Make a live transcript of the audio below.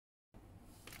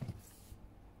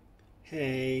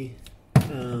Hey, I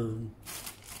thought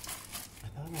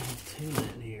I had tuna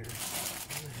in here. I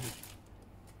had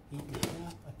eaten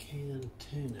half a can of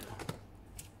tuna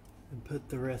and put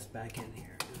the rest back in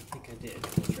here. I think I did.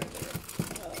 It's right there.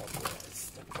 Oh boy, it's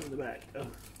stuck in the back. Oh.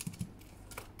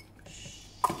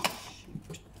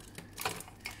 Shoot.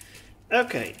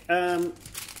 Okay,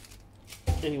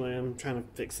 anyway, I'm trying to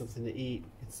fix something to eat.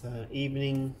 It's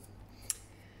evening.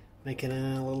 Making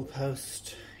a little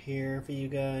post here for you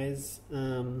guys.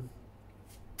 Found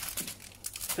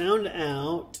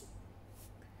out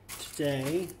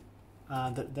today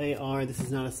that they are, this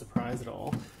is not a surprise at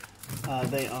all,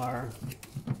 they are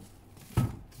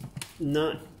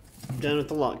not done with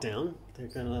the lockdown. They're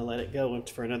going to let it go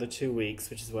for another 2 weeks,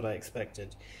 which is what I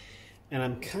expected. And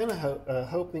I'm kind of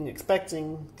hoping,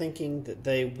 expecting, thinking that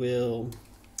they will,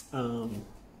 basil,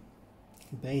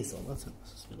 that's what I'm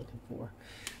supposed to be looking for.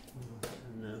 I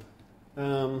don't know.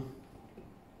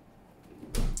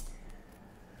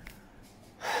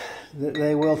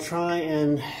 They will try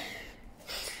and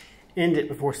end it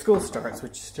before school starts,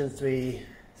 which tends to be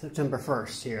September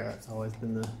 1st here. That's always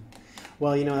been the...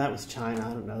 Well, you know, that was China.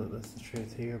 I don't know that that's the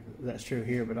truth here. That's true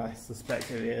here, but I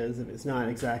suspect it is. If it's not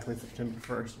exactly September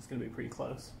 1st, it's going to be pretty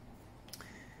close.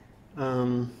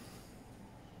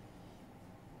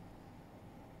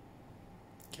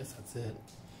 Guess that's it.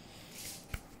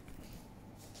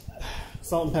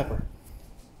 Salt and pepper.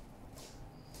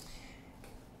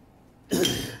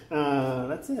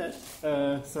 That's it.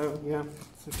 So yeah,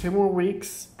 so 2 more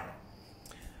weeks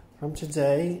from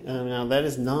today. Now that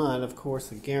is not, of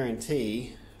course, a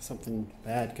guarantee. Something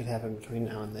bad could happen between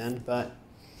now and then, but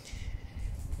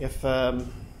if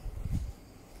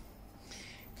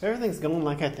everything's going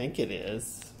like I think it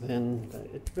is, then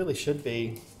it really should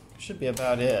be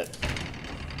about it.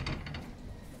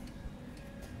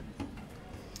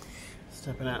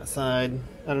 Stepping outside.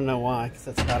 I don't know why, because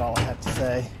that's about all I have to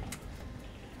say.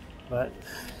 But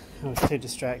I was too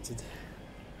distracted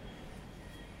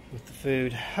with the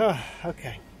food. Oh,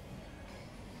 okay.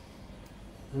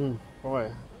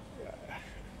 Boy, I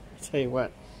tell you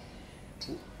what.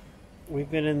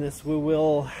 We've been in this. We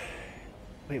will.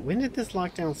 Wait, when did this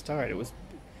lockdown start? It was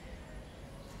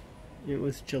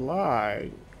July.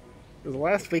 It was the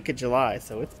last week of July,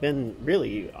 so it's been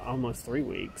really almost 3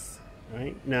 weeks.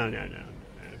 Right? No.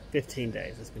 15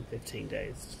 days. It's been 15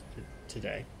 days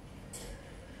today.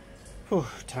 Whew,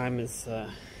 time is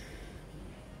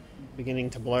beginning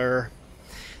to blur.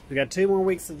 We got 2 more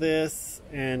weeks of this,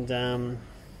 and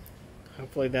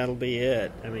hopefully that'll be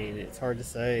it. I mean, it's hard to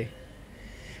say.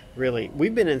 Really,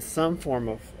 we've been in some form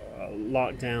of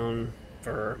lockdown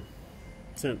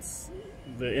since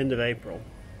the end of April.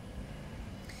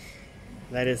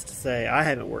 That is to say, I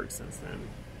haven't worked since then.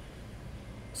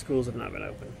 Schools have not been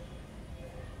open.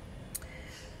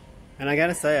 And I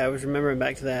gotta say, I was remembering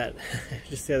back to that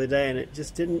just the other day, and it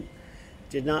just did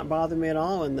not bother me at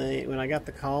all when I got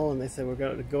the call and they said we're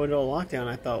going to go into a lockdown.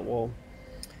 I thought, well,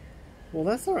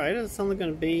 that's all right. It's only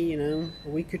going to be, you know, a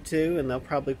week or 2, and they'll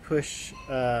probably push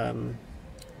the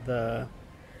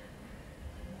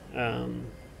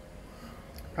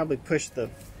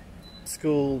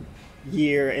school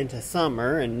year into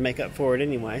summer and make up for it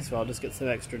anyway. So I'll just get some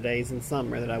extra days in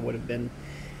summer that I would have been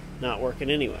not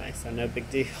working anyway. So no big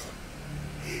deal.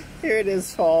 Here it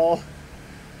is, fall.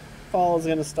 Fall is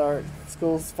going to start.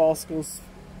 Fall school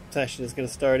session is going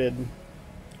to start in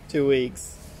 2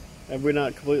 weeks. And we're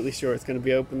not completely sure it's going to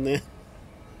be open then.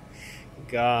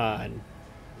 God.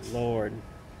 Lord.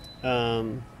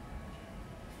 Yeah.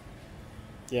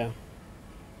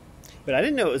 But I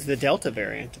didn't know it was the Delta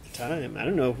variant at the time. I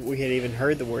don't know if we had even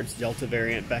heard the words Delta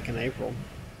variant back in April.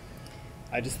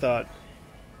 I just thought,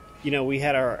 you know, we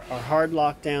had our hard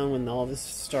lockdown when all this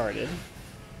started.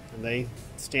 And they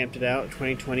stamped it out.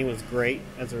 2020 was great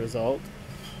as a result.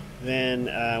 Then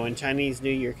when Chinese New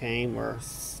Year came, or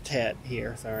Tet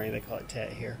here, sorry, they call it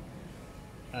Tet here.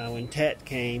 When Tet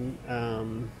came,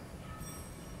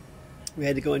 we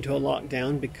had to go into a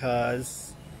lockdown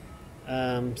because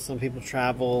some people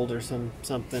traveled or some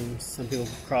people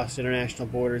crossed international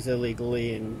borders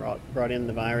illegally and brought in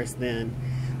the virus then.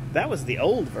 That was the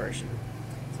old version.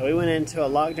 So we went into a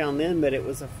lockdown then, but it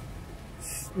was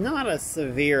not a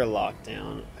severe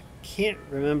lockdown. I can't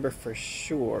remember for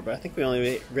sure, but I think we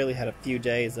only really had a few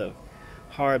days of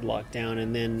hard lockdown,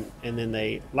 and then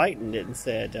they lightened it and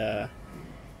said,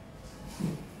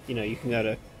 you know, you can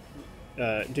go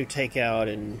to do takeout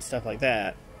and stuff like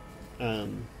that.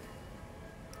 And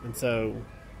so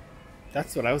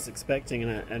that's what I was expecting,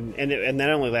 and that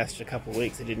only lasted a couple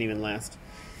weeks. It didn't even last,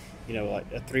 you know,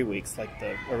 like 3 weeks like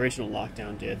the original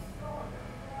lockdown did.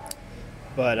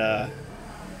 But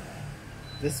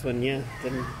this one, yeah,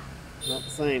 not the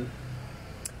same.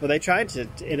 Well, they tried to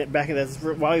in it back in this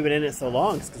while we've been in it so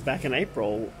long, because back in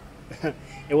April,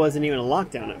 it wasn't even a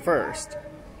lockdown at first.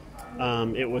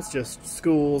 It was just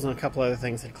schools and a couple other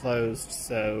things had closed,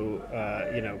 so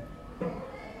you know,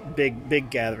 big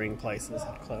gathering places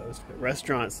had closed, but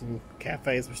restaurants and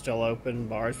cafes were still open,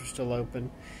 bars were still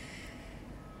open.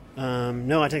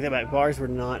 No, I take that back. Bars were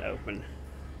not open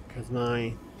because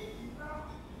my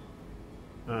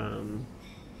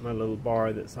little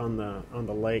bar that's on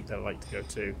the lake that I like to go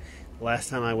to. The last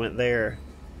time I went there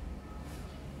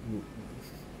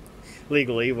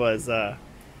legally was that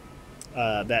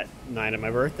night of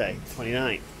my birthday,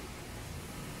 29th.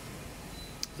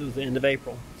 It was the end of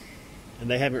April, and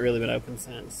they haven't really been open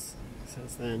since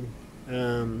then.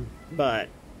 But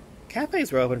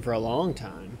cafes were open for a long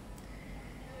time,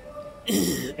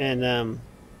 and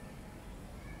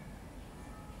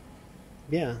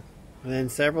yeah. And then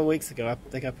several weeks ago, I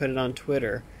think I put it on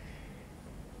Twitter.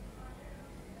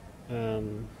 Oh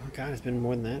God, it's been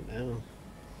more than that now.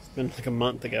 It's been like a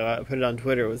month ago. I put it on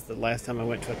Twitter. It was the last time I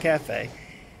went to a cafe,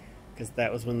 because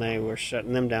that was when they were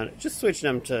shutting them down. Just switching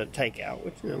them to takeout,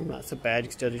 which, you know, not so bad. You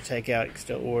can still do takeout. You can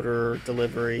still order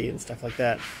delivery and stuff like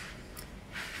that.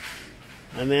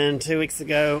 And then 2 weeks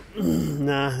ago,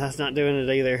 nah, that's not doing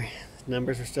it either.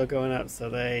 Numbers are still going up, so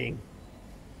they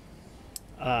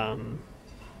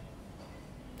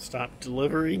stopped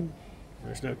delivery.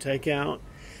 There's no takeout.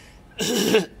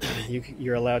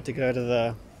 You're allowed to go to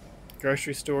the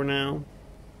grocery store now,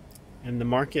 and the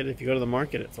market. If you go to the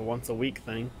market, it's a once a week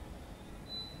thing.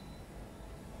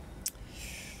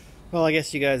 Well, I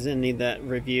guess you guys didn't need that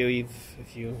review.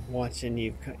 If you're watching,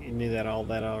 you knew all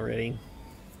that already.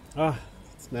 Oh,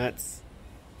 it's nuts.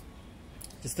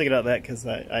 Just thinking about that, because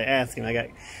I asked him.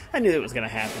 I knew it was going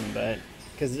to happen, but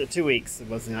because 2 weeks it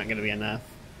was not going to be enough,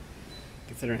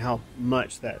 considering how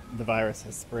much that the virus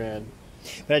has spread.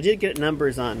 But I did get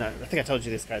numbers on, I think I told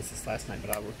you this last night,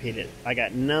 but I'll repeat it. I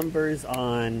got numbers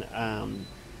on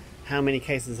how many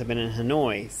cases have been in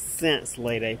Hanoi since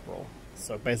late April.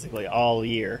 So basically all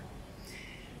year.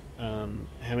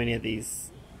 How many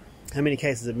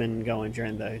cases have been going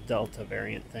during the Delta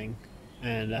variant thing.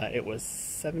 And it was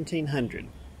 1,700.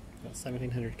 About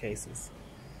 1,700 cases.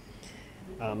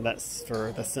 That's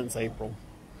since April.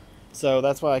 So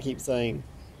that's why I keep saying,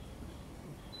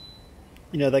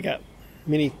 you know, they got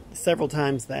several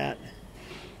times that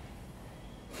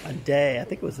a day. I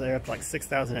think it was there up to like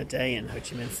 6,000 a day in Ho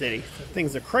Chi Minh City. So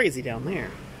things are crazy down there.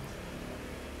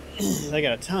 They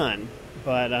got a ton,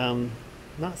 but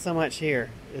not so much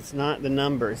here. It's not the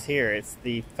numbers here. It's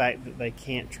the fact that they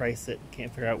can't trace it,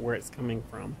 can't figure out where it's coming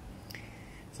from.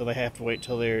 So they have to wait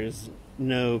till there's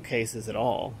no cases at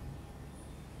all,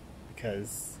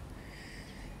 because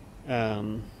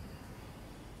otherwise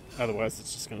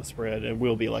it's just going to spread. It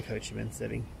will be like Ho Chi Minh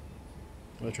City.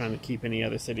 They're trying to keep any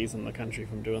other cities in the country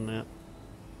from doing that.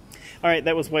 Alright,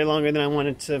 that was way longer than I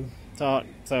wanted to talk,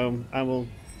 so I will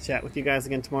chat with you guys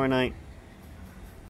again tomorrow night.